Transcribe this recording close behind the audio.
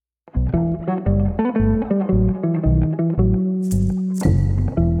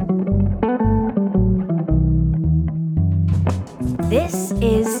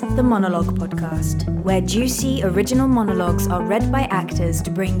Monologue podcast, where juicy original monologues are read by actors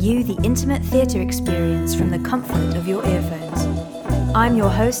to bring you the intimate theatre experience from the comfort of your earphones. I'm your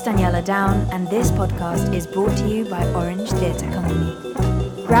host, Daniela Down, and this podcast is brought to you by Orange Theatre Company.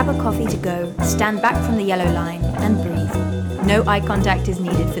 Grab a coffee to go, stand back from the yellow line, and breathe. No eye contact is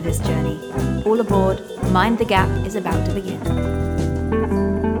needed for this journey. All aboard, Mind the Gap is about to begin.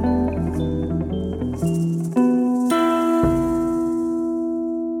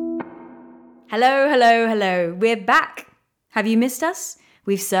 Hello. We're back. Have you missed us?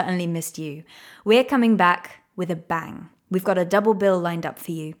 We've certainly missed you. We're coming back with a bang. We've got a double bill lined up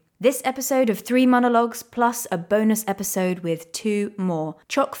for you. This episode of 3 monologues plus a bonus episode with 2 more,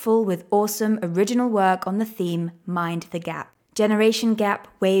 chock full with awesome original work on the theme Mind the Gap. Generation gap,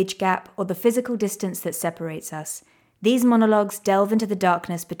 wage gap, or the physical distance that separates us. These monologues delve into the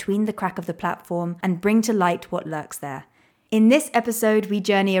darkness between the crack of the platform and bring to light what lurks there. In this episode, we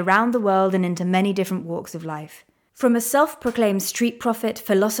journey around the world and into many different walks of life. From a self-proclaimed street prophet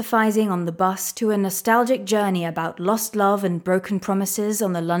philosophizing on the bus to a nostalgic journey about lost love and broken promises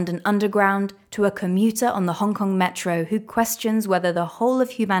on the London Underground to a commuter on the Hong Kong Metro who questions whether the whole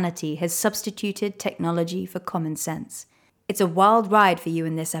of humanity has substituted technology for common sense. It's a wild ride for you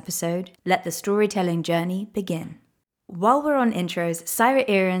in this episode. Let the storytelling journey begin. While we're on intros, Syra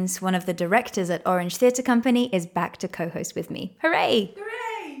Earens, one of the directors at Orange Theatre Company, is back to co-host with me. Hooray!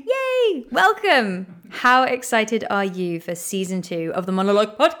 Hooray! Yay! Welcome! How excited are you for season 2 of the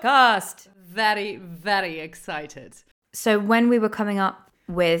Monologue podcast? Very, very excited. So when we were coming up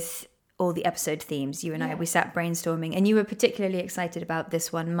with all the episode themes, you and I, we sat brainstorming, and you were particularly excited about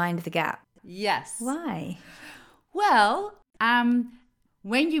this one, Mind the Gap. Yes. Why? Well,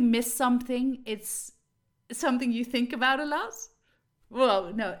 when you miss something, it's something you think about a lot.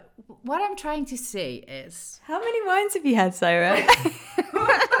 Well, no, what I'm trying to say is... How many wines have you had, Syra?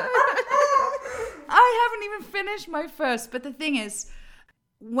 I haven't even finished my first, but the thing is,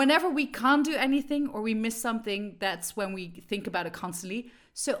 whenever we can't do anything or we miss something, that's when we think about it constantly.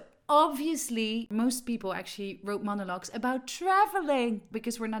 So obviously, most people actually wrote monologues about traveling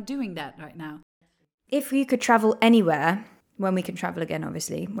because we're not doing that right now. If you could travel anywhere, when we can travel again,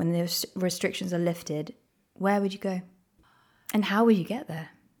 obviously, when the restrictions are lifted, where would you go? And how would you get there?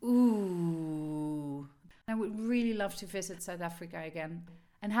 Ooh. I would really love to visit South Africa again.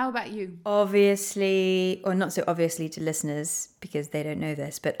 And how about you? Obviously, or not so obviously to listeners, because they don't know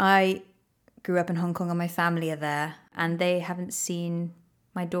this, but I grew up in Hong Kong and my family are there, and they haven't seen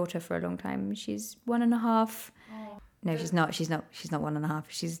my daughter for a long time. She's 1.5. Oh. No, she's not 1.5.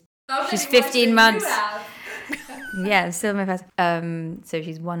 She's 15 months. Yeah, I'm still in my first. So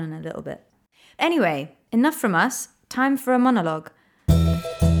she's 1 and a little bit. Anyway, enough from us. Time for a monologue.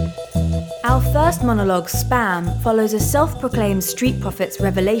 Our first monologue, Spam, follows a self-proclaimed street prophet's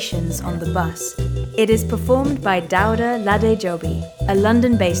revelations on the bus. It is performed by Dauda Ladejobi, a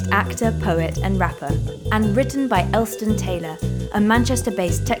London-based actor, poet and rapper, and written by Elston Taylor, a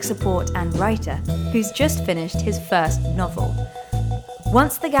Manchester-based tech support and writer who's just finished his first novel.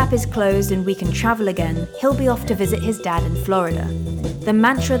 Once the gap is closed and we can travel again, he'll be off to visit his dad in Florida. The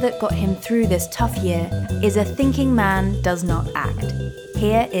mantra that got him through this tough year is a thinking man does not act.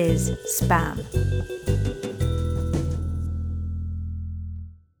 Here is Spam.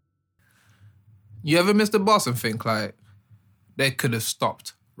 You ever miss the bus and think like, they could have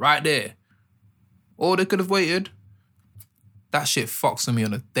stopped right there? Or they could have waited? That shit fucks with me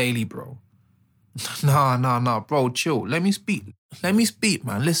on a daily, bro. Nah, bro, chill. Let me speak,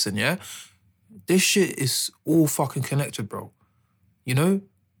 man. Listen, yeah? This shit is all fucking connected, bro. You know?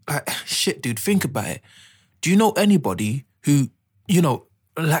 Like, shit, dude, think about it. Do you know anybody who,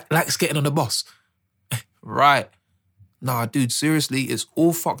 likes getting on the bus? Right. Nah, dude, seriously, it's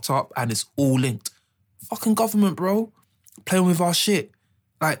all fucked up and it's all linked. Fucking government, bro. Playing with our shit.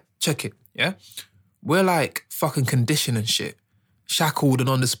 Like, check it, yeah? We're like fucking conditioned and shit. Shackled and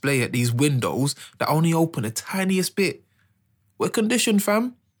on display at these windows that only open the tiniest bit. We're conditioned,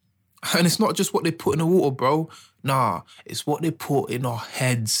 fam. And it's not just what they put in the water, bro. Nah, it's what they put in our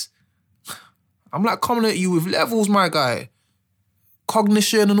heads. I'm like coming at you with levels, my guy.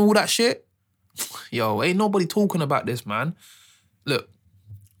 Cognition and all that shit. Yo, ain't nobody talking about this, man. Look,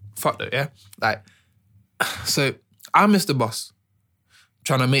 fuck that, yeah? Like, so I missed the bus.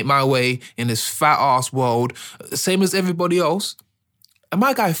 Trying to make my way in this fat-ass world, same as everybody else. And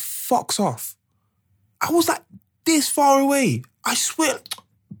my guy fucks off. I was like this far away. I swear,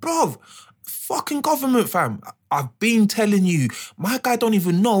 bruv, fucking government, fam. I've been telling you, my guy don't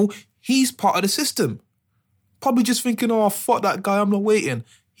even know he's part of the system. Probably just thinking, oh, fuck that guy, I'm not waiting.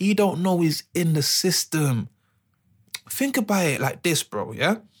 He don't know he's in the system. Think about it like this, bro,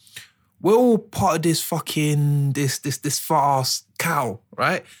 yeah? we're all part of this fucking, this fat ass cow,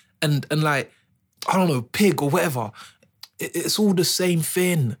 right? And like, I don't know, pig or whatever. It's all the same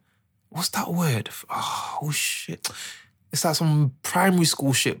thing. What's that word? Oh shit. It's like some primary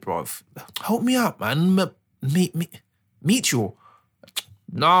school shit, bruv. Help me out, man. Meet you.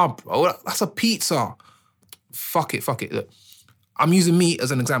 Nah, bro, that's a pizza. Fuck it. Look, I'm using meat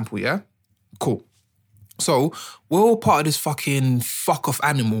as an example, yeah? Cool. So, we're all part of this fucking fuck off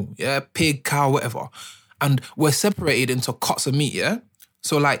animal, yeah? Pig, cow, whatever. And we're separated into cuts of meat, yeah?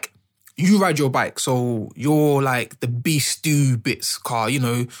 So, like, you ride your bike, so you're like the beef stew bits car, you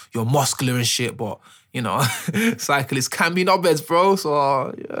know, you're muscular and shit, but, you know, cyclists can be knobheads, bro,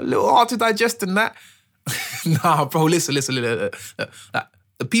 so a little hard to digest in that. Nah, bro, listen.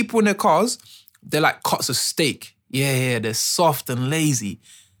 The people in their cars, they're like cuts of steak. Yeah, they're soft and lazy.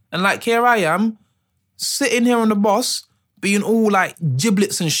 And like, here I am, sitting here on the bus, being all like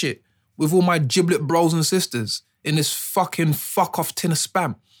giblets and shit, with all my giblet bros and sisters in this fucking fuck off tin of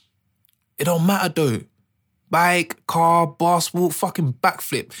Spam. It don't matter though. Bike, car, bus, walk, fucking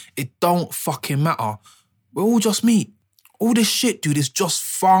backflip. It don't fucking matter. We're all just meat. All this shit, dude, is just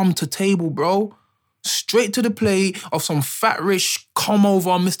farm to table, bro. Straight to the plate of some fat, rich, come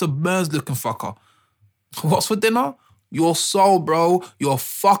over Mr. Burns looking fucker. What's for dinner? Your soul, bro. Your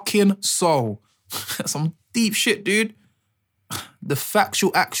fucking soul. Some deep shit, dude. The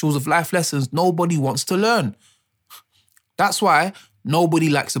factual actuals of life lessons nobody wants to learn. That's why nobody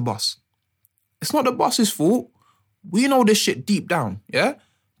likes a boss. It's not the boss's fault. We know this shit deep down, yeah?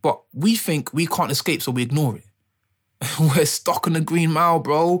 But we think we can't escape, so we ignore it. We're stuck in the Green Mile,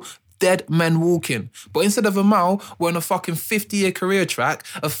 bro. Dead men walking. But instead of a mile, we're on a fucking 50-year career track,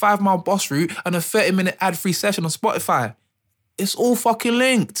 a 5-mile boss route, and a 30-minute ad-free session on Spotify. It's all fucking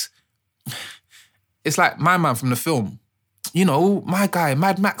linked. It's like my man from the film. You know, my guy,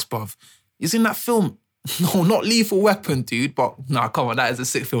 Mad Max, bruv. He's in that film. No, not Lethal Weapon, dude, but nah, come on, that is a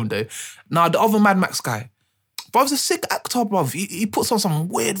sick film, though. Nah, the other Mad Max guy. Bruv's a sick actor, bruv. He puts on some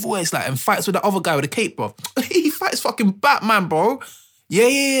weird voice, like, and fights with the other guy with a cape, bruv. He fights fucking Batman, bro.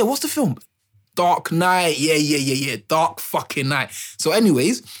 Yeah. What's the film? Dark Knight. Yeah. Dark fucking Knight. So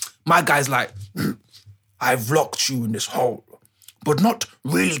anyways, my guy's like, I've locked you in this hole, but not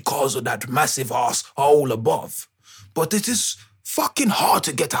really cause of that massive ass hole above. But it is fucking hard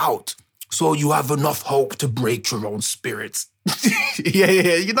to get out. So you have enough hope to break your own spirits. Yeah.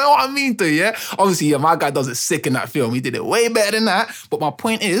 You know what I mean, though, yeah? Obviously, yeah, my guy does it sick in that film. He did it way better than that. But my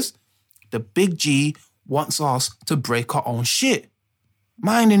point is, the big G wants us to break our own shit.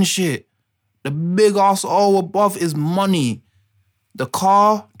 Minding shit. The big ass O above is money. The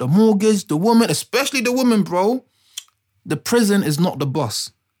car, the mortgage, the woman, especially the woman, bro. The prison is not the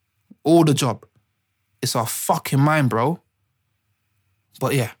boss or the job. It's our fucking mind, bro.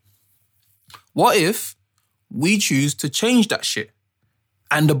 But yeah. What if we choose to change that shit?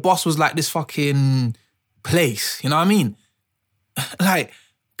 And the boss was like this fucking place, you know what I mean? Like,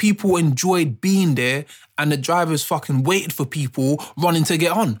 people enjoyed being there and the drivers fucking waited for people running to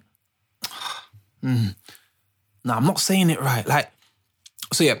get on. Nah, I'm not saying it right. Like,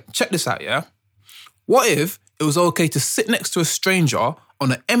 so yeah, check this out, yeah? What if it was okay to sit next to a stranger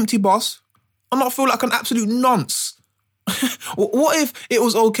on an empty bus and not feel like an absolute nonce? What if it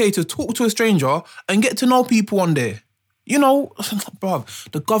was okay to talk to a stranger and get to know people on there? You know,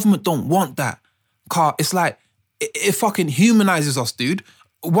 bruv, the government don't want that. It's like, it fucking humanizes us, dude.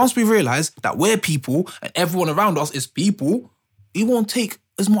 Once we realise that we're people and everyone around us is people, we won't take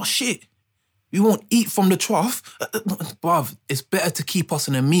as much shit. We won't eat from the trough. Bruv, it's better to keep us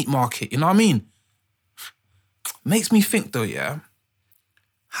in a meat market, you know what I mean? Makes me think though, yeah?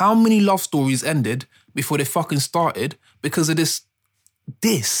 How many love stories ended before they fucking started because of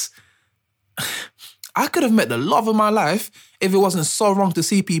this? I could have met the love of my life if it wasn't so wrong to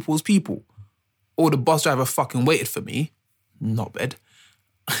see people as people. Or the bus driver fucking waited for me. Not bad.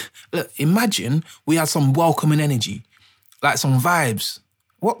 Look, imagine we had some welcoming energy, like some vibes.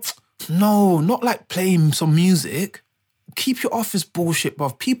 What? No, not like playing some music. Keep your office bullshit,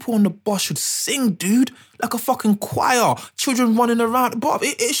 bruv. People on the bus should sing, dude. Like a fucking choir. Children running around. Bruv,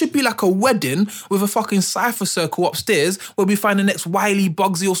 it should be like a wedding with a fucking cypher circle upstairs where we find the next Wiley,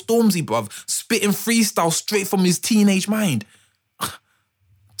 Bugsy or Stormzy, bruv. Spitting freestyle straight from his teenage mind.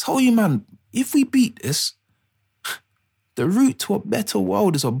 Tell you, man, if we beat this, the route to a better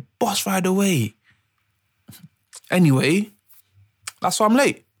world is a bus ride away. Anyway, that's why I'm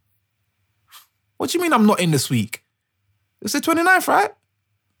late. What do you mean I'm not in this week? It's the 29th, right?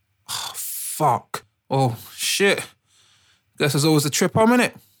 Oh, fuck. Oh, shit. Guess there's always a trip home,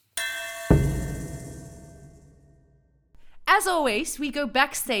 innit? As always, we go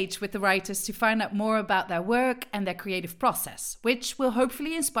backstage with the writers to find out more about their work and their creative process, which will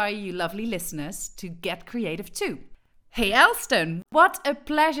hopefully inspire you lovely listeners to get creative too. Hey Elston, what a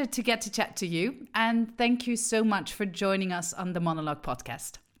pleasure to get to chat to you, and thank you so much for joining us on the Monologue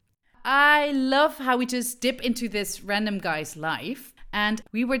podcast. I love how we just dip into this random guy's life, and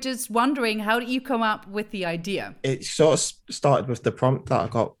we were just wondering, how did you come up with the idea? It sort of started with the prompt that I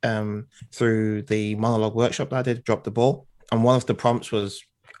got through the monologue workshop that I did, Drop the Ball. And one of the prompts was,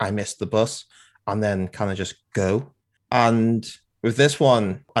 I missed the bus, and then kind of just go. And with this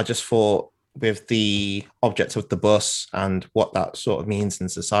one, I just thought, with the object of the bus and what that sort of means in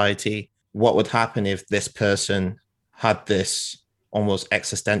society, what would happen if this person had this almost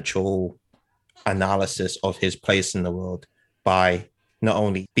existential analysis of his place in the world by not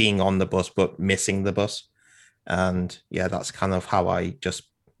only being on the bus, but missing the bus. And yeah, that's kind of how I just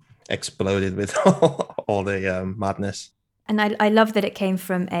exploded with all the madness. And I love that it came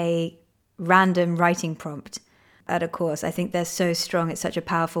from a random writing prompt at a course. I think they're so strong. It's such a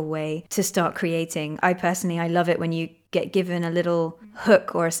powerful way to start creating. I love it when you get given a little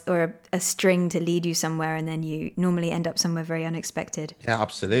hook or a string to lead you somewhere, and then you normally end up somewhere very unexpected. Yeah,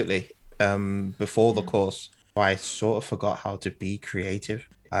 absolutely. Before the course, I sort of forgot how to be creative.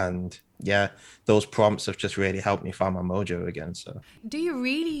 And yeah, those prompts have just really helped me find my mojo again. So, do you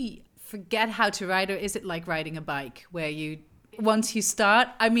really forget how to write, or is it like riding a bike where you, once you start,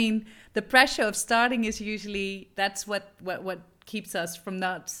 I mean, the pressure of starting is usually, that's what keeps us from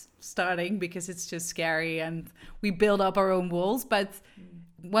not starting, because it's just scary and we build up our own walls. But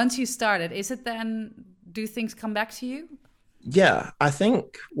once you started, is it then, do things come back to you? Yeah, I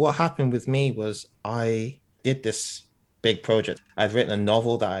think what happened with me was I did this big project. I'd written a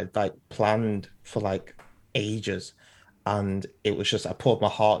novel that I'd like planned for like ages, and it was just, I poured my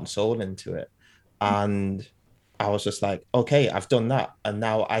heart and soul into it. And I was just like, okay, I've done that, and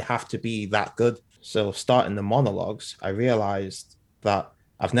now I have to be that good. So starting the monologues, I realized that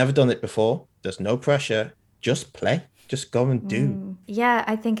I've never done it before. There's no pressure. Just play. Just go and do. Yeah,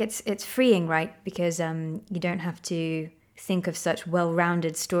 I think it's freeing, right? Because you don't have to think of such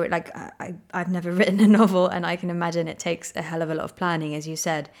well-rounded story. Like I've never written a novel, and I can imagine it takes a hell of a lot of planning, as you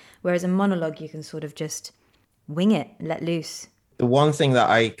said. Whereas a monologue, you can sort of just wing it, let loose. The one thing that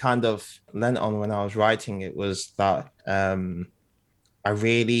I kind of lent on when I was writing it was that I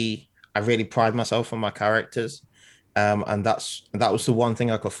really pride myself on my characters. And that was the one thing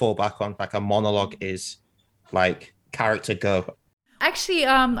I could fall back on. Like, a monologue is like character go. Actually,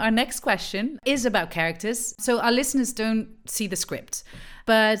 our next question is about characters. So our listeners don't see the script,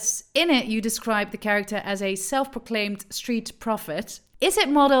 but in it you describe the character as a self-proclaimed street prophet. Is it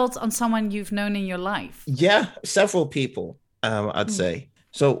modeled on someone you've known in your life? Yeah, several people, I'd say.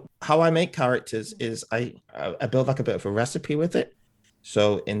 So how I make characters is I build like a bit of a recipe with it.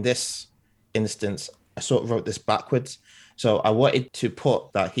 So in this instance, I sort of wrote this backwards. So I wanted to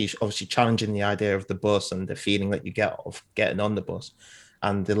put that he's obviously challenging the idea of the bus and the feeling that you get of getting on the bus.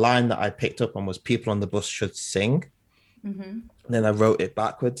 And the line that I picked up on was, people on the bus should sing. Mm-hmm. And then I wrote it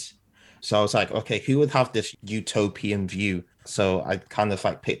backwards. So I was like, okay, who would have this utopian view? So I kind of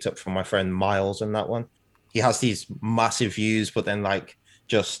like picked up from my friend Miles on that one. He has these massive views, but then like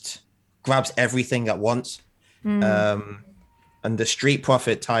just grabs everything at once. And the street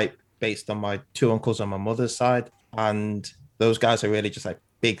prophet type, based on my two uncles on my mother's side. And those guys are really just like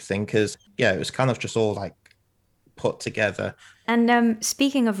big thinkers. Yeah, it was kind of just all like put together. And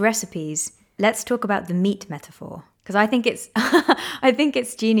speaking of recipes, let's talk about the meat metaphor, because I think it's I think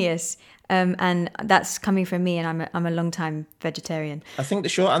it's genius. And that's coming from me, and I'm a long time vegetarian. I think the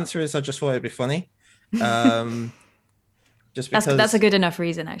short answer is I just thought it'd be funny. Just because that's a good enough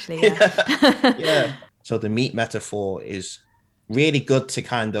reason, actually. Yeah. Yeah. So the meat metaphor is really good to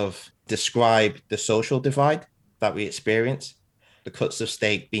kind of describe the social divide that we experience. The cuts of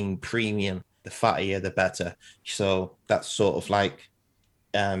steak being premium, the fattier the better. So that's sort of like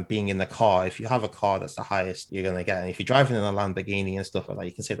being in the car. If you have a car, that's the highest you're gonna get. And if you're driving in a Lamborghini and stuff like that,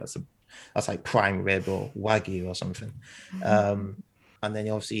 you can say that's like prime rib or Wagyu or something. And then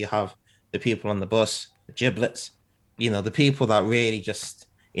obviously you have the people on the bus, the giblets, the people that really just,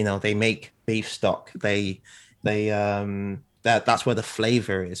 they make beef stock. That's where the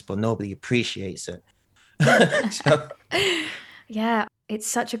flavor is, but nobody appreciates it. So. Yeah, it's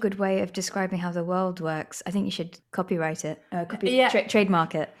such a good way of describing how the world works. I think you should copyright it,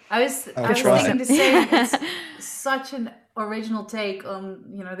 trademark it. I was thinking the same. It's such an original take on,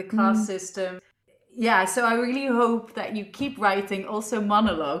 the class system. Yeah, so I really hope that you keep writing also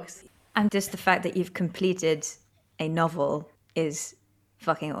monologues. And just the fact that you've completed a novel is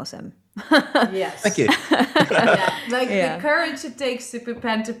fucking awesome. Yes. Thank you. Yeah, like Yeah. the courage it takes to put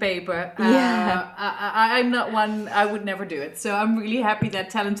pen to paper. Yeah. I'm not one. I would never do it. So I'm really happy that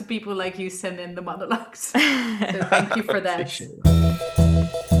talented people like you send in the monologues. So thank you for that. Appreciate it.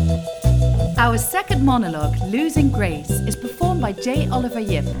 Our second monologue, Losing Grace, is performed by J. Oliver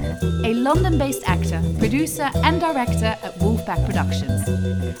Yip, a London-based actor, producer and director at Wolfpack Productions,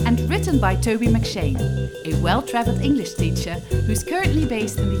 and written by Toby McShane, a well-travelled English teacher who's currently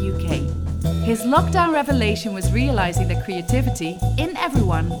based in the UK. His lockdown revelation was realising that creativity, in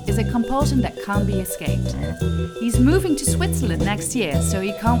everyone, is a compulsion that can't be escaped. He's moving to Switzerland next year, so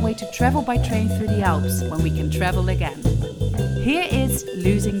he can't wait to travel by train through the Alps when we can travel again. Here is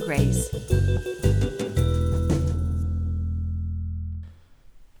Losing Grace.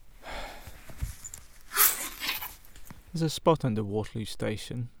 There's a spot under Waterloo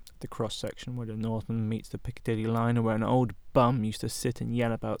Station, the cross-section where the Northern meets the Piccadilly line, where an old bum used to sit and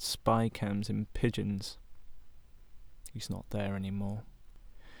yell about spy cams and pigeons. He's not there anymore.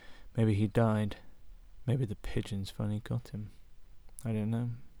 Maybe he died. Maybe the pigeons finally got him. I don't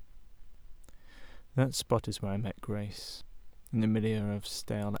know. That spot is where I met Grace, in the milieu of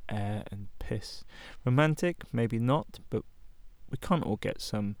stale air and piss. Romantic? Maybe not, but we can't all get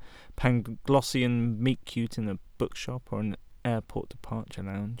some Panglossian meet-cute in a bookshop or an airport departure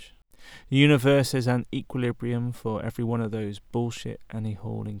lounge. The universe is an equilibrium for every one of those bullshit Annie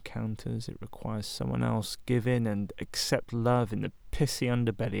Hall encounters. It requires someone else give in and accept love in the pissy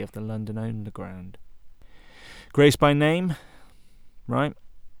underbelly of the London Underground. Grace by name, right?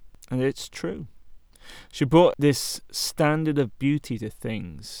 And it's true. She brought this standard of beauty to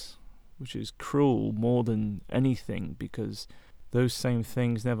things, which is cruel more than anything, because those same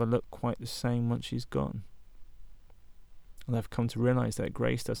things never look quite the same once she's gone. And I've come to realise that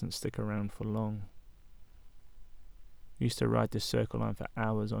Grace doesn't stick around for long. I used to ride the Circle Line for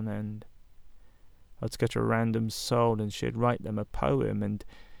hours on end. I'd sketch a random soul and she'd write them a poem, and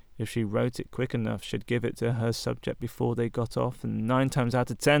if she wrote it quick enough, she'd give it to her subject before they got off, and 9 times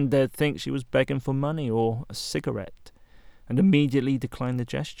out of 10 they'd think she was begging for money or a cigarette, and immediately decline the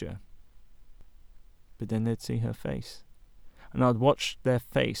gesture. But then they'd see her face, and I'd watch their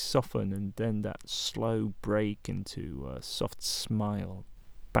face soften, and then that slow break into a soft smile,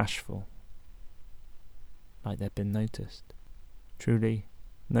 bashful, like they'd been noticed, truly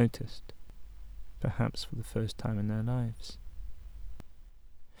noticed, perhaps for the first time in their lives.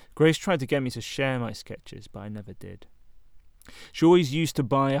 Grace tried to get me to share my sketches, but I never did. She always used to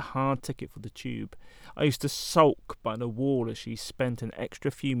buy a hard ticket for the tube. I used to sulk by the wall as she spent an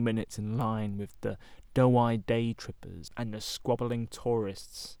extra few minutes in line with the doe-eyed day trippers and the squabbling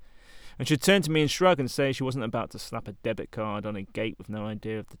tourists. And she'd turn to me and shrug and say she wasn't about to slap a debit card on a gate with no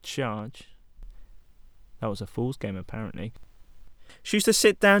idea of the charge. That was a fool's game, apparently. She used to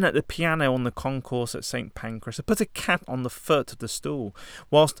sit down at the piano on the concourse at St. Pancras and put a cap on the foot of the stool,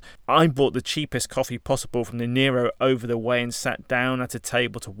 whilst I bought the cheapest coffee possible from the Nero over the way and sat down at a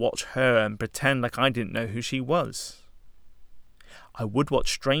table to watch her and pretend like I didn't know who she was. I would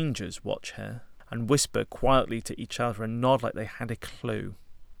watch strangers watch her and whisper quietly to each other and nod like they had a clue.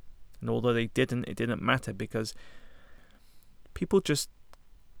 And although they didn't, it didn't matter, because people just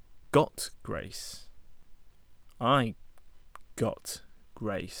got Grace. I got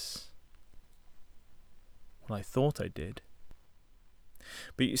Grace. Well, I thought I did.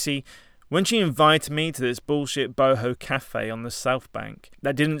 But you see, when she invited me to this bullshit boho cafe on the South Bank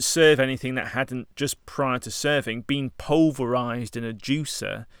that didn't serve anything that hadn't, just prior to serving, been pulverised in a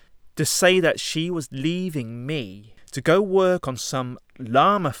juicer, to say that she was leaving me to go work on some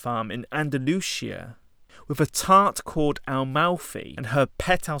llama farm in Andalusia with a tart called Amalfi and her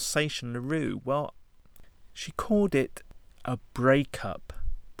pet Alsatian LaRue, well, she called it a breakup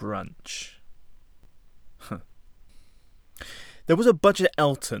brunch. There was a Budget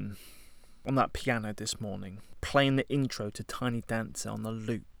Elton on that piano this morning, playing the intro to Tiny Dancer on the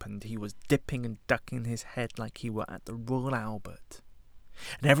loop, and he was dipping and ducking his head like he were at the Royal Albert.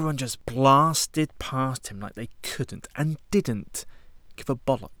 And everyone just blasted past him like they couldn't and didn't give a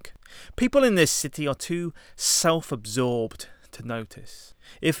bollock. People in this city are too self-absorbed to notice.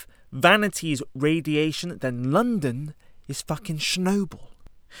 If vanity is radiation, then London is fucking Chernobyl.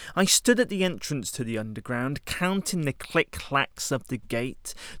 I stood at the entrance to the Underground, counting the click-clacks of the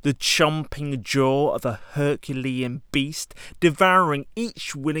gate, the chomping jaw of a Herculean beast, devouring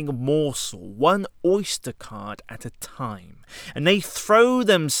each willing morsel, one oyster card at a time, and they throw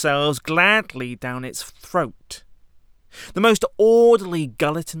themselves gladly down its throat. The most orderly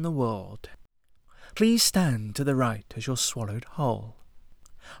gullet in the world. Please stand to the right as you're swallowed whole.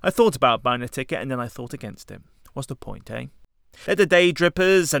 I thought about buying a ticket, and then I thought against it. What's the point, eh? Let the day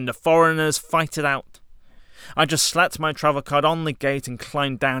drippers and the foreigners fight it out. I just slapped my travel card on the gate and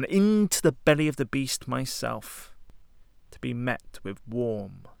climbed down into the belly of the beast myself, to be met with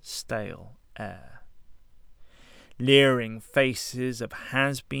warm, stale air. Leering faces of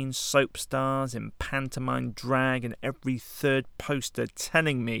has-been soap stars in pantomime drag and every third poster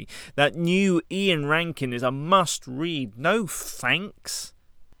telling me that new Ian Rankin is a must-read. No thanks.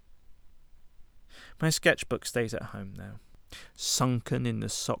 My sketchbook stays at home now, sunken in the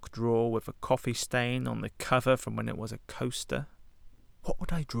sock drawer with a coffee stain on the cover from when it was a coaster. What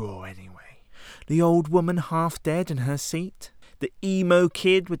would I draw anyway? The old woman half dead in her seat? The emo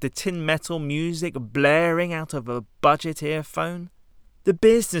kid with the tin metal music blaring out of a budget earphone? The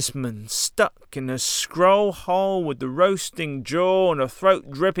businessman stuck in a scroll hole with the roasting jaw and a throat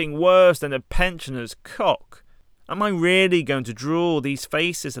dripping worse than a pensioner's cock? Am I really going to draw these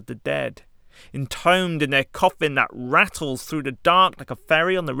faces of the dead, entombed in their coffin that rattles through the dark like a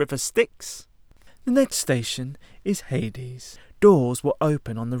ferry on the River Styx? The next station is Hades. Doors will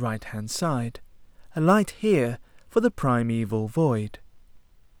open on the right-hand side. A light here for the primeval void.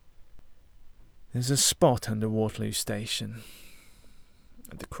 There's a spot under Waterloo Station,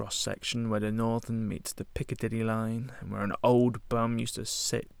 at the cross-section where the Northern meets the Piccadilly line, and where an old bum used to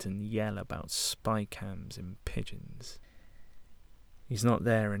sit and yell about spy cams and pigeons. He's not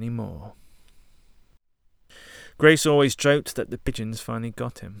there anymore. Grace always joked that the pigeons finally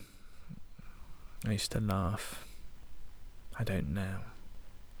got him. I used to laugh. I don't know.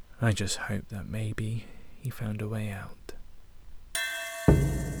 I just hope that maybe he found a way out.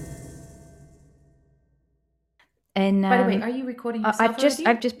 And By the way, are you recording yourself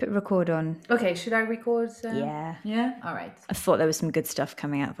I've just put record on. Okay, should I record? Yeah. Yeah? All right. I thought there was some good stuff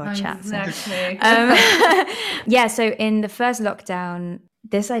coming out of our chat. So. Exactly. Yeah, so in the first lockdown,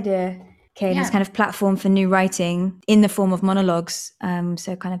 this idea came as kind of platform for new writing in the form of monologues.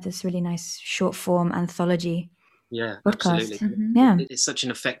 So kind of this really nice short form anthology Yeah, podcast. absolutely. Mm-hmm. Yeah. It's such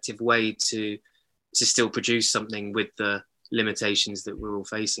an effective way to still produce something with the limitations that we're all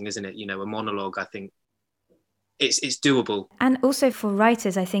facing, isn't it? You know, a monologue, I think it's doable. And also for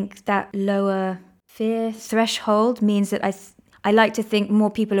writers, I think that lower fear threshold means that I like to think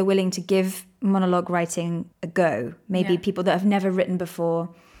more people are willing to give monologue writing a go. Maybe people that have never written before.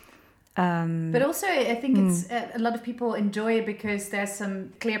 But also, I think it's a lot of people enjoy it because there's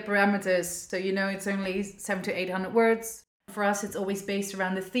some clear parameters. So, you know, it's only 700 to 800 words. For us, it's always based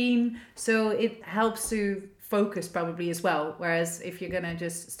around the theme. So it helps to focus probably as well. Whereas if you're going to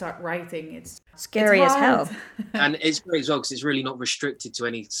just start writing, it's scary as hell. And it's great as well because it's really not restricted to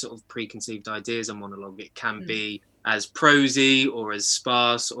any sort of preconceived ideas on monologue. It can be as prosy or as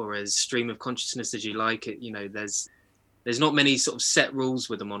sparse or as stream of consciousness as you like it. You know, there's not many sort of set rules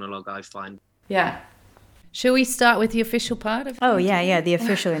with a monologue, I find. Yeah. Shall we start with the official part of the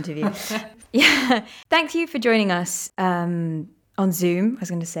official interview. Yeah. Thank you for joining us on Zoom. I was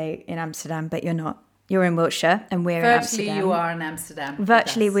going to say in Amsterdam, but you're not. You're in Wiltshire and we're in Amsterdam. Virtually you are in Amsterdam.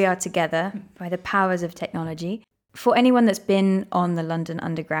 Virtually we are together by the powers of technology. For anyone that's been on the London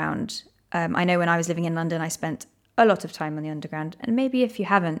Underground, I know when I was living in London, I spent a lot of time on the Underground. And maybe if you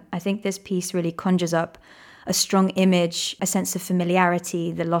haven't, I think this piece really conjures up a strong image, a sense of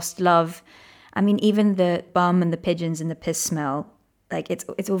familiarity, the lost love. I mean, even the bum and the pigeons and the piss smell, like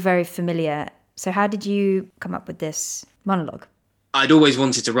it's all very familiar. So how did you come up with this monologue? I'd always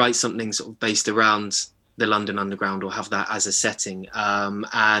wanted to write something sort of based around the London Underground or have that as a setting.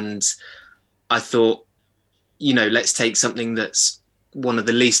 And I thought, you know, let's take something that's one of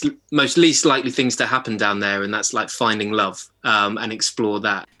the least likely things to happen down there. And that's like finding love and explore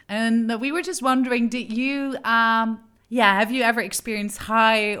that. And we were just wondering, did you, have you ever experienced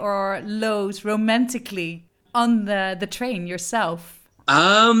high or lows romantically on the train yourself?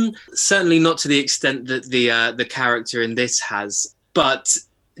 Certainly not to the extent that the character in this has. But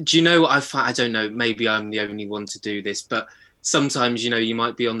do you know what I don't know, maybe I'm the only one to do this, but sometimes, you know, you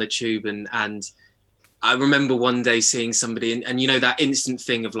might be on the tube and I remember one day seeing somebody and you know, that instant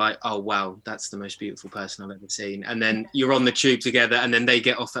thing of like, oh, wow, that's the most beautiful person I've ever seen. And then you're on the tube together and then they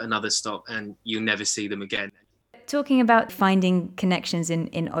get off at another stop and you'll never see them again. Talking about finding connections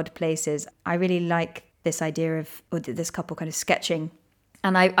in odd places, I really like this idea of this couple kind of sketching.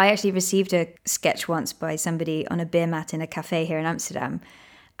 And I actually received a sketch once by somebody on a beer mat in a cafe here in Amsterdam.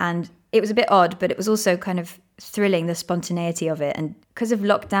 And it was a bit odd, but it was also kind of thrilling, the spontaneity of it. And because of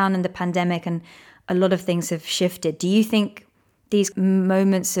lockdown and the pandemic and a lot of things have shifted, do you think these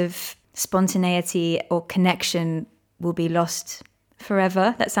moments of spontaneity or connection will be lost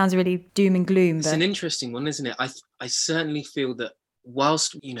forever? That sounds really doom and gloom. It's an interesting one, isn't it? I certainly feel that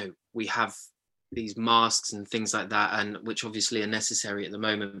whilst, you know, we have these masks and things like that, and which obviously are necessary at the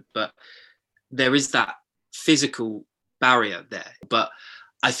moment, but there is that physical barrier there. But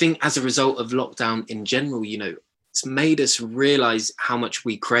I think as a result of lockdown in general, you know, it's made us realize how much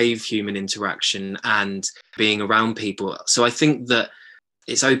we crave human interaction and being around people. So I think that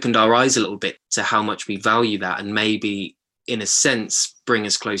it's opened our eyes a little bit to how much we value that, and maybe in a sense bring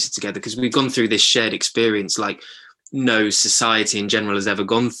us closer together, because we've gone through this shared experience like no society in general has ever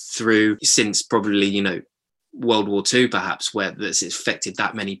gone through since probably, you know, World War II perhaps, where this affected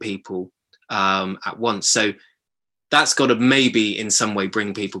that many people at once. So that's got to maybe in some way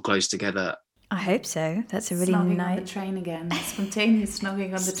bring people close together. I hope so. That's a really Snogging on nice... the train again. Spontaneous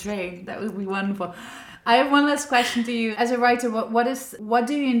snogging on the train. That would be wonderful. I have one last question to you. As a writer, what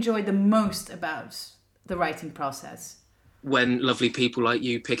do you enjoy the most about the writing process? When lovely people like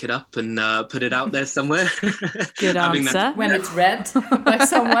you pick it up and put it out there somewhere. Good answer. When it's read by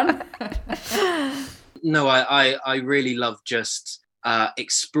someone. No, I really love just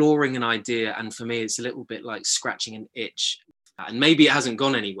exploring an idea. And for me, it's a little bit like scratching an itch. And maybe it hasn't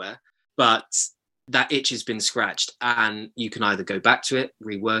gone anywhere, but that itch has been scratched. And you can either go back to it,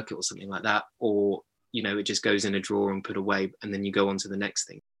 rework it or something like that, or, you know, it just goes in a drawer and put away, and then you go on to the next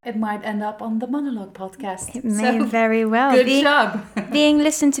thing. It might end up on the Monologue podcast. It may very well. Good job. Being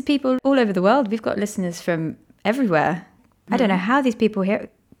listened to people all over the world. We've got listeners from everywhere. I don't know how these people here...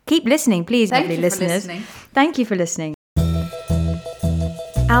 Keep listening, please, lovely listeners. Thank you for listening.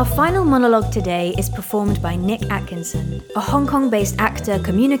 Our final monologue today is performed by Nick Atkinson, a Hong Kong-based actor,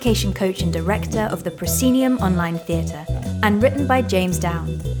 communication coach and director of the Proscenium Online Theatre, and written by James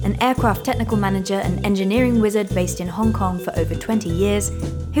Down, an aircraft technical manager and engineering wizard based in Hong Kong for over 20 years,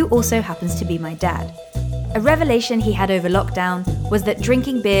 who also happens to be my dad. A revelation he had over lockdown was that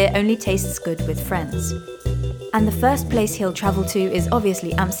drinking beer only tastes good with friends. And the first place he'll travel to is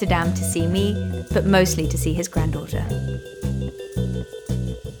obviously Amsterdam to see me, but mostly to see his granddaughter.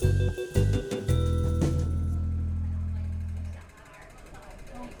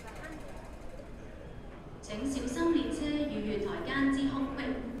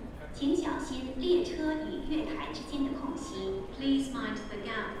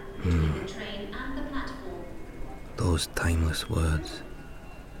 Those timeless words,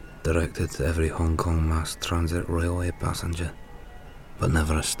 directed to every Hong Kong mass transit railway passenger, but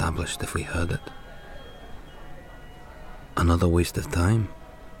never established if we heard it. Another waste of time.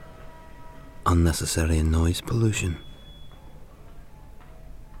 Unnecessary noise pollution.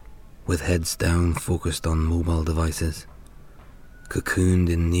 With heads down focused on mobile devices, cocooned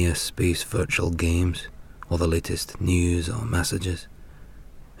in near-space virtual games or the latest news or messages,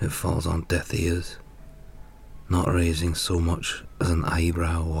 it falls on deaf ears, not raising so much as an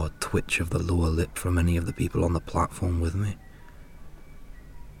eyebrow or twitch of the lower lip from any of the people on the platform with me.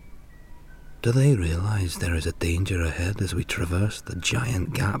 Do they realise there is a danger ahead as we traverse the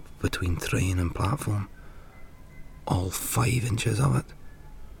giant gap between train and platform? All 5 inches of it.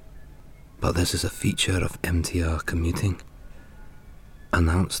 But this is a feature of MTR commuting,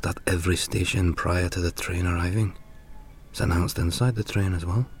 announced at every station prior to the train arriving. It's announced inside the train as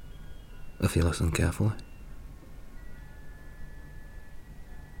well, if you listen carefully.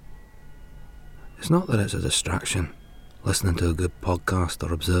 It's not that it's a distraction. Listening to a good podcast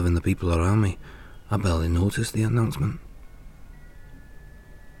or observing the people around me, I barely noticed the announcement.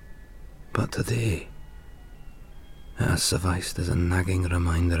 But today, it has sufficed as a nagging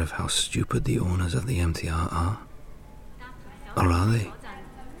reminder of how stupid the owners of the MTR are. Or are they?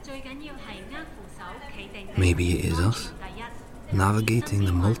 Maybe it is us, navigating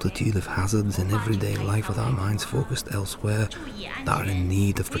the multitude of hazards in everyday life with our minds focused elsewhere, that are in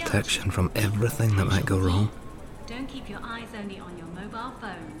need of protection from everything that might go wrong. Don't keep your eyes only on your mobile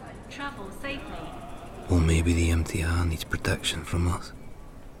phone. Travel safely. Or maybe the MTR needs protection from us.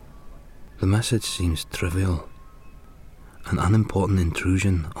 The message seems trivial, an unimportant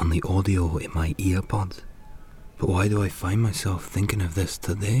intrusion on the audio in my earpods. But why do I find myself thinking of this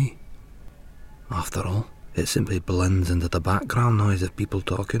today? After all, it simply blends into the background noise of people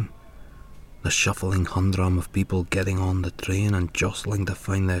talking, the shuffling humdrum of people getting on the train and jostling to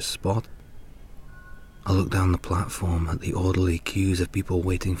find their spot. I look down the platform at the orderly queues of people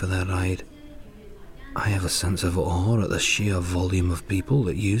waiting for their ride. I have a sense of awe at the sheer volume of people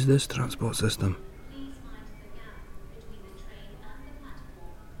that use this transport system.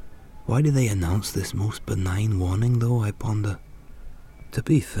 Why do they announce this most benign warning though, I ponder? To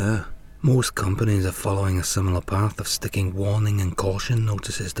be fair, most companies are following a similar path of sticking warning and caution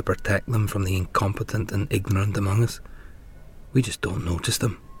notices to protect them from the incompetent and ignorant among us. We just don't notice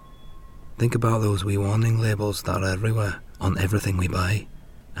them. Think about those wee warning labels that are everywhere, on everything we buy,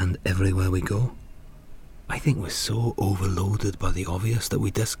 and everywhere we go. I think we're so overloaded by the obvious that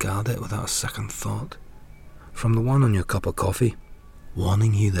we discard it without a second thought. From the one on your cup of coffee,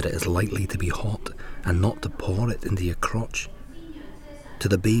 warning you that it is likely to be hot and not to pour it into your crotch, to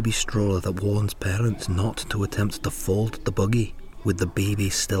the baby stroller that warns parents not to attempt to fold the buggy with the baby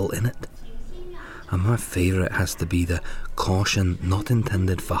still in it. And my favourite has to be the caution not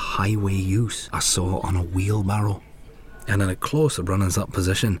intended for highway use I saw on a wheelbarrow. And in a close runners-up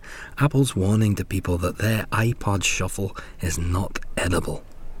position, Apple's warning to people that their iPod Shuffle is not edible.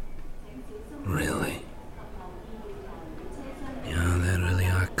 Really? Yeah, they really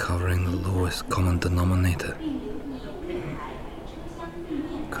are covering the lowest common denominator.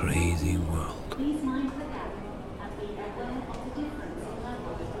 Crazy world.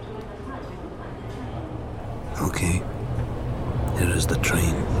 Okay, here is the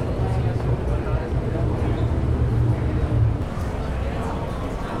train.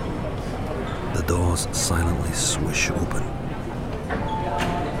 The doors silently swish open.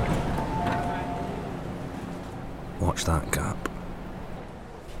 Watch that gap.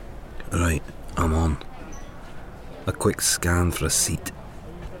 Right, I'm on. A quick scan for a seat.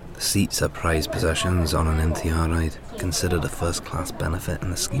 The seats are prized possessions on an MTR ride, considered a first-class benefit in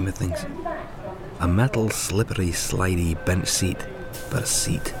the scheme of things. A metal, slippery, slidey bench seat, but a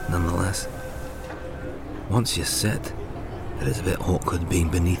seat nonetheless. Once you sit, it is a bit awkward being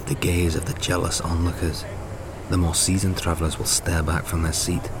beneath the gaze of the jealous onlookers. The more seasoned travellers will stare back from their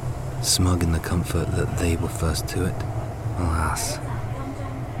seat, smug in the comfort that they were first to it. Alas,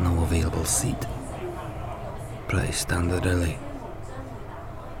 no available seat. Pretty standard, really.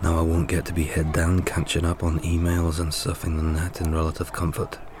 Now I won't get to be head down catching up on emails and surfing the net in relative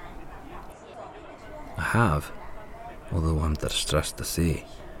comfort. I have, although I'm distressed to say,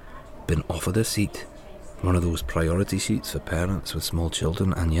 been offered a seat, one of those priority seats for parents with small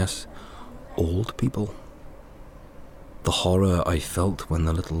children and, yes, old people. The horror I felt when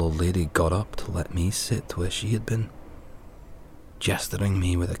the little old lady got up to let me sit where she had been, gesturing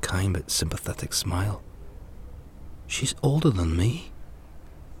me with a kind but sympathetic smile. She's older than me.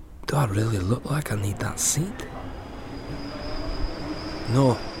 Do I really look like I need that seat?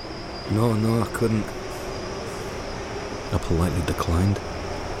 No, I couldn't. I politely declined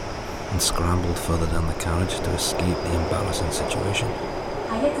and scrambled further down the carriage to escape the embarrassing situation.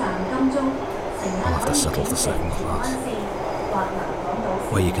 I'll have to settle for second class,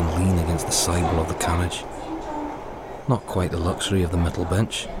 where you can lean against the sidewall of the carriage. Not quite the luxury of the middle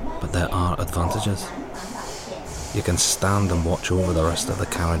bench, but there are advantages. You can stand and watch over the rest of the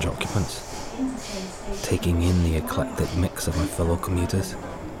carriage occupants, taking in the eclectic mix of my fellow commuters.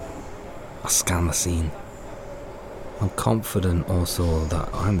 I scan the scene. I'm confident also that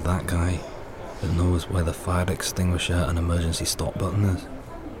I'm that guy that knows where the fire extinguisher and emergency stop button is.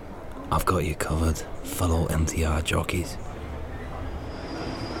 I've got you covered, fellow MTR jockeys.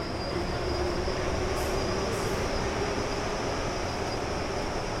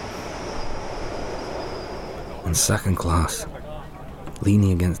 In second class,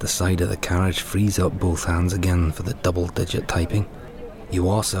 leaning against the side of the carriage frees up both hands again for the double-digit typing. You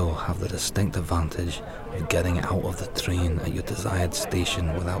also have the distinct advantage of getting out of the train at your desired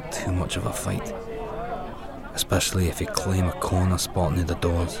station without too much of a fight, especially if you claim a corner spot near the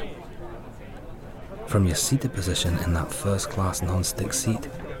doors. From your seated position in that first-class non-stick seat,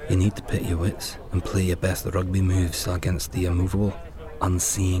 you need to pit your wits and play your best rugby moves against the immovable,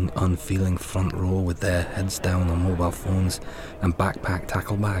 unseeing, unfeeling front row with their heads down on mobile phones and backpack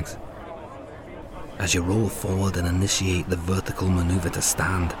tackle bags. As you roll forward and initiate the vertical maneuver to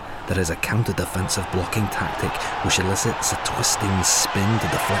stand, there is a counter-defensive blocking tactic which elicits a twisting spin to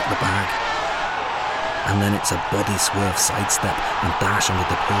deflect the bag. And then it's a body swerve sidestep and dash under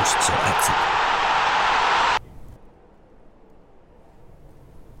the posts or exit.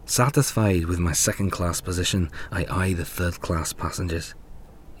 Satisfied with my second-class position, I eye the third-class passengers.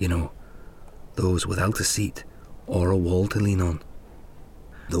 You know, those without a seat or a wall to lean on.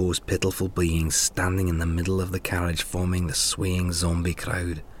 Those pitiful beings standing in the middle of the carriage forming the swaying zombie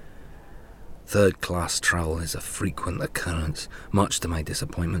crowd. Third-class travel is a frequent occurrence, much to my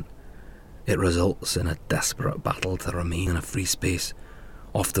disappointment. It results in a desperate battle to remain in a free space,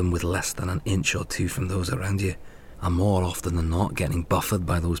 often with less than an inch or two from those around you, and more often than not getting buffered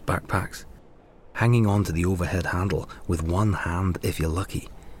by those backpacks. Hanging on to the overhead handle with one hand if you're lucky.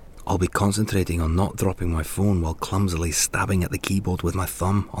 I'll be concentrating on not dropping my phone while clumsily stabbing at the keyboard with my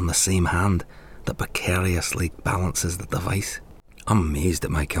thumb on the same hand that precariously balances the device. I'm amazed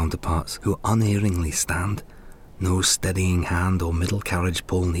at my counterparts who unerringly stand, no steadying hand or middle carriage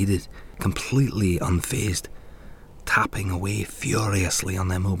pole needed, completely unfazed, tapping away furiously on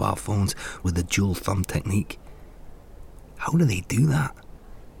their mobile phones with the dual thumb technique. How do they do that?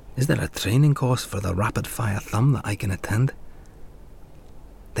 Is there a training course for the rapid-fire thumb that I can attend?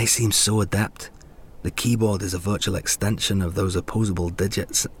 They seem so adept. The keyboard is a virtual extension of those opposable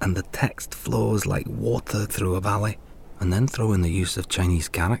digits, and the text flows like water through a valley. And then throw in the use of Chinese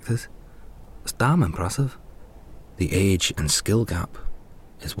characters. It's damn impressive. The age and skill gap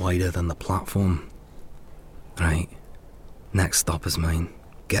is wider than the platform. Right, next stop is mine.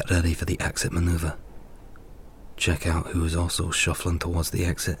 Get ready for the exit maneuver. Check out who is also shuffling towards the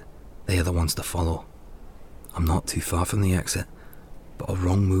exit. They are the ones to follow. I'm not too far from the exit, but a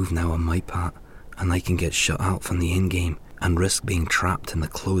wrong move now on my part, and I can get shut out from the in-game and risk being trapped in the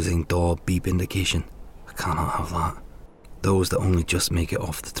closing door beep indication. I cannot have that. Those that only just make it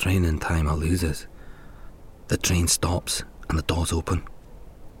off the train in time are losers. The train stops and the doors open.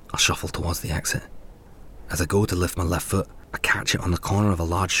 I shuffle towards the exit. As I go to lift my left foot, I catch it on the corner of a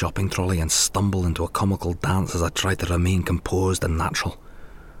large shopping trolley and stumble into a comical dance as I try to remain composed and natural.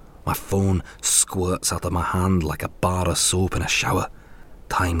 My phone squirts out of my hand like a bar of soap in a shower.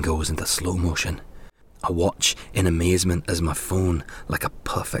 Time goes into slow motion. I watch in amazement as my phone, like a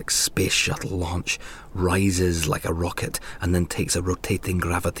perfect space shuttle launch, rises like a rocket and then takes a rotating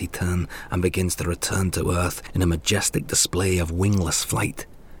gravity turn and begins to return to Earth in a majestic display of wingless flight.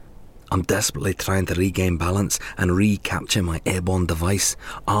 I'm desperately trying to regain balance and recapture my airborne device,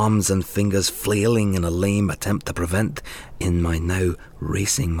 arms and fingers flailing in a lame attempt to prevent, in my now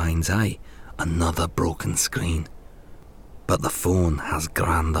racing mind's eye, another broken screen. But the phone has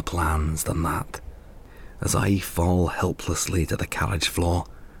grander plans than that. As I fall helplessly to the carriage floor,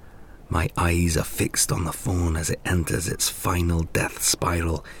 my eyes are fixed on the phone as it enters its final death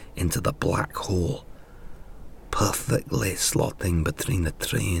spiral into the black hole, perfectly slotting between the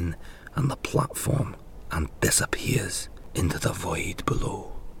train and the platform, and disappears into the void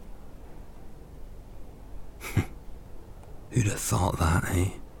below. Who'd have thought that, eh?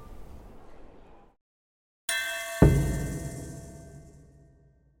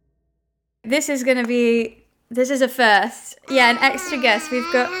 This is a first. Yeah, an extra guest.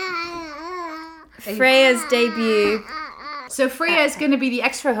 We've got Freya's debut. So Freya is going to be the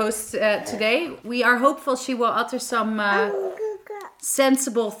extra host today. We are hopeful she will utter some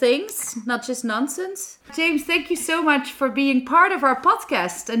sensible things, not just nonsense. James, thank you so much for being part of our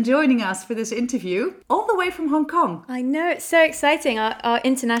podcast and joining us for this interview, all the way from Hong Kong. I know, it's so exciting. Our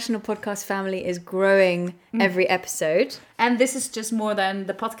international podcast family is growing every episode. And this is just more than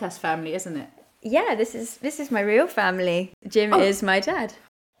the podcast family, isn't it? Yeah, this is my real family. Jim is my dad.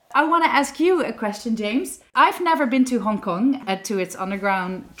 I want to ask you a question, James. I've never been to Hong Kong, to its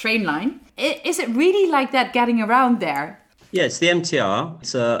underground train line. Is it really like that getting around there? Yeah, it's the MTR.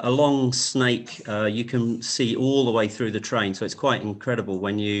 It's a long snake. You can see all the way through the train. So it's quite incredible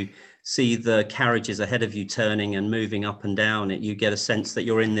when you see the carriages ahead of you turning and moving up and down. You get a sense that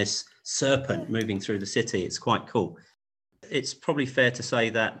you're in this serpent moving through the city. It's quite cool. It's probably fair to say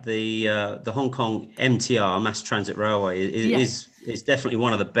that the Hong Kong MTR, Mass Transit Railway, is definitely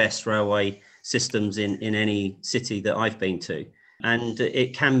one of the best railway systems in any city that I've been to. And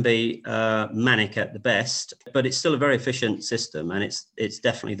it can be manic at the best, but it's still a very efficient system, and it's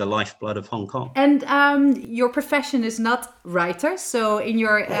definitely the lifeblood of Hong Kong. And your profession is not writer, so in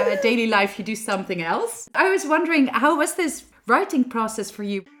your daily life you do something else. I was wondering, how was this writing process for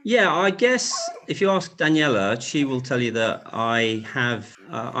you? Yeah, I guess if you ask Daniela, she will tell you that I have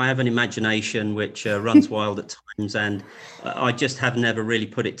an imagination which runs wild at times, and I just have never really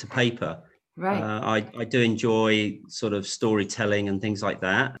put it to paper. Right. I do enjoy sort of storytelling and things like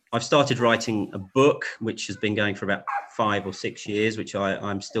that. I've started writing a book, which has been going for about 5 or 6 years, which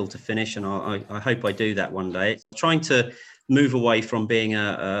I'm still to finish, and I hope I do that one day. Trying to move away from being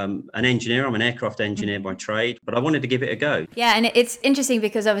an engineer. I'm an aircraft engineer by trade, but I wanted to give it a go. Yeah, and it's interesting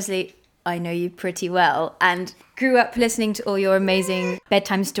because obviously I know you pretty well and grew up listening to all your amazing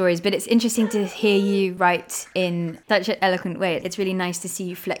bedtime stories, but it's interesting to hear you write in such an eloquent way. It's really nice to see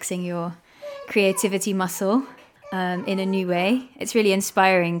you flexing your creativity muscle in a new way. It's really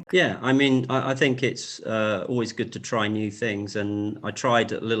inspiring. Yeah, I mean, I think it's always good to try new things, and I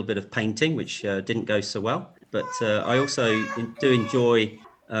tried a little bit of painting, which didn't go so well, but I also do enjoy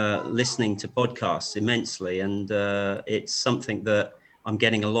listening to podcasts immensely, and it's something that I'm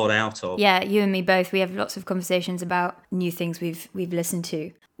getting a lot out of. Yeah, you and me both. We have lots of conversations about new things we've listened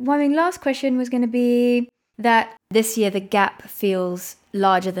to. Well, I mean, last question was going to be that this year the gap feels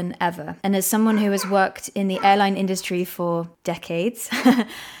larger than ever. And as someone who has worked in the airline industry for decades,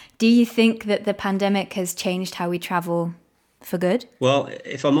 do you think that the pandemic has changed how we travel For good? Well,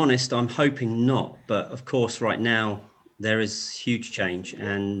 if I'm honest, I'm hoping not. But of course, right now, there is huge change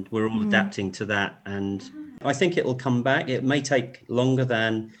and we're all adapting to that. And I think it will come back. It may take longer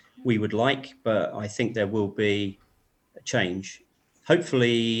than we would like, but I think there will be a change,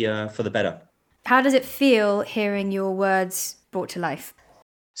 hopefully for the better. How does it feel hearing your words brought to life?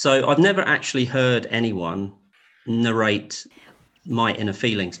 So I've never actually heard anyone narrate my inner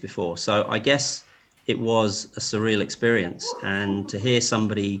feelings before. So I guess it was a surreal experience. And to hear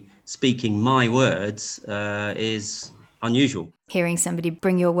somebody speaking my words is unusual. Hearing somebody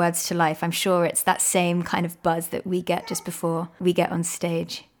bring your words to life, I'm sure it's that same kind of buzz that we get just before we get on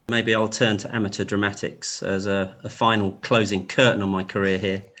stage. Maybe I'll turn to amateur dramatics as a final closing curtain on my career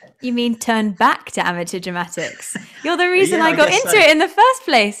here. You mean turn back to amateur dramatics? You're the reason Yeah, I got guess into so. it in the first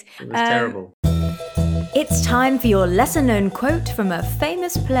place. It was terrible. It's time for your lesser-known quote from a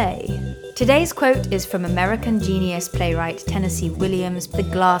famous play. Today's quote is from American genius playwright Tennessee Williams' The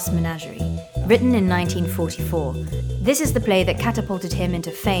Glass Menagerie, written in 1944. This is the play that catapulted him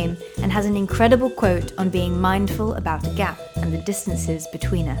into fame and has an incredible quote on being mindful about a gap and the distances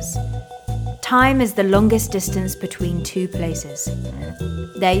between us. Time is the longest distance between two places.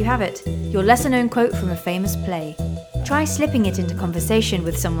 There you have it, your lesser-known quote from a famous play. Try slipping it into conversation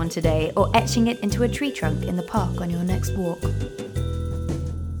with someone today or etching it into a tree trunk in the park on your next walk.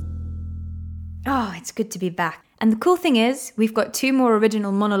 Oh, it's good to be back. And the cool thing is, we've got 2 more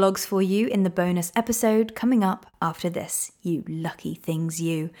original monologues for you in the bonus episode coming up after this. You lucky things,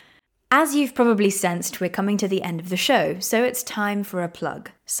 you. As you've probably sensed, we're coming to the end of the show, so it's time for a plug.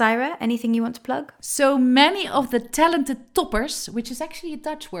 Syra, anything you want to plug? So many of the talented toppers, which is actually a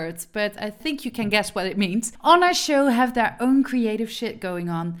Dutch word, but I think you can guess what it means, on our show have their own creative shit going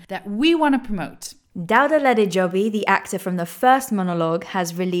on that we want to promote. Douda Ladejobi, the actor from the first monologue,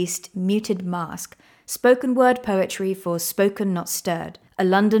 has released Muted Mask, spoken word poetry for Spoken Not Stirred, a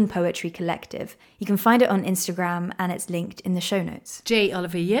London poetry collective. You can find it on Instagram and it's linked in the show notes. J.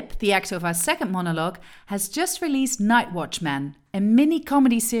 Oliver Yip, the actor of our second monologue, has just released Night Watchman, a mini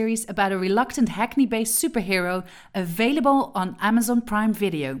comedy series about a reluctant Hackney-based superhero available on Amazon Prime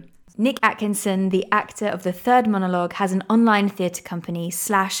Video. Nick Atkinson, the actor of the third monologue, has an online theatre company /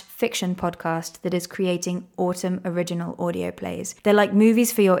 fiction podcast that is creating autumn original audio plays. They're like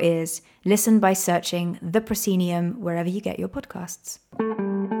movies for your ears. Listen by searching The Proscenium wherever you get your podcasts.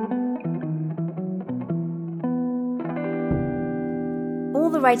 All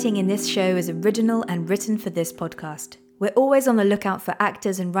the writing in this show is original and written for this podcast. We're always on the lookout for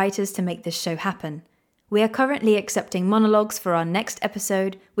actors and writers to make this show happen. We are currently accepting monologues for our next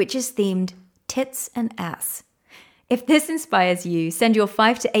episode, which is themed Tits and Ass. If this inspires you, send your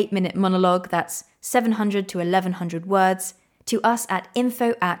 5 to 8 minute monologue, that's 700 to 1100 words, to us at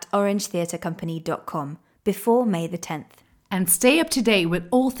info@orangetheatrecompany.com before May the 10th. And stay up to date with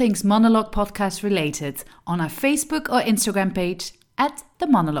all things Monologue Podcast related on our Facebook or Instagram page at The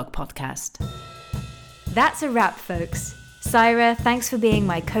Monologue Podcast. That's a wrap, folks. Syra, thanks for being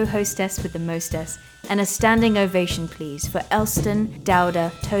my co-hostess with the mostess. And a standing ovation, please, for Elston,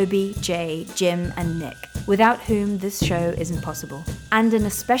 Douda, Toby, Jay, Jim, and Nick, without whom this show isn't possible. And an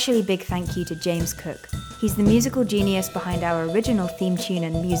especially big thank you to James Cook. He's the musical genius behind our original theme tune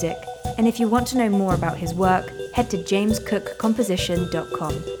and music. And if you want to know more about his work, head to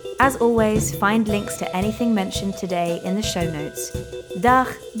jamescookcomposition.com. As always, find links to anything mentioned today in the show notes. Dag,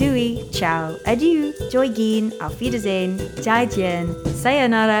 doei, ciao, adieu, joigin, auf Wiedersehen, jaijian,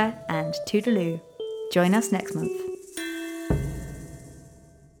 sayonara, and toodaloo. Join us next month.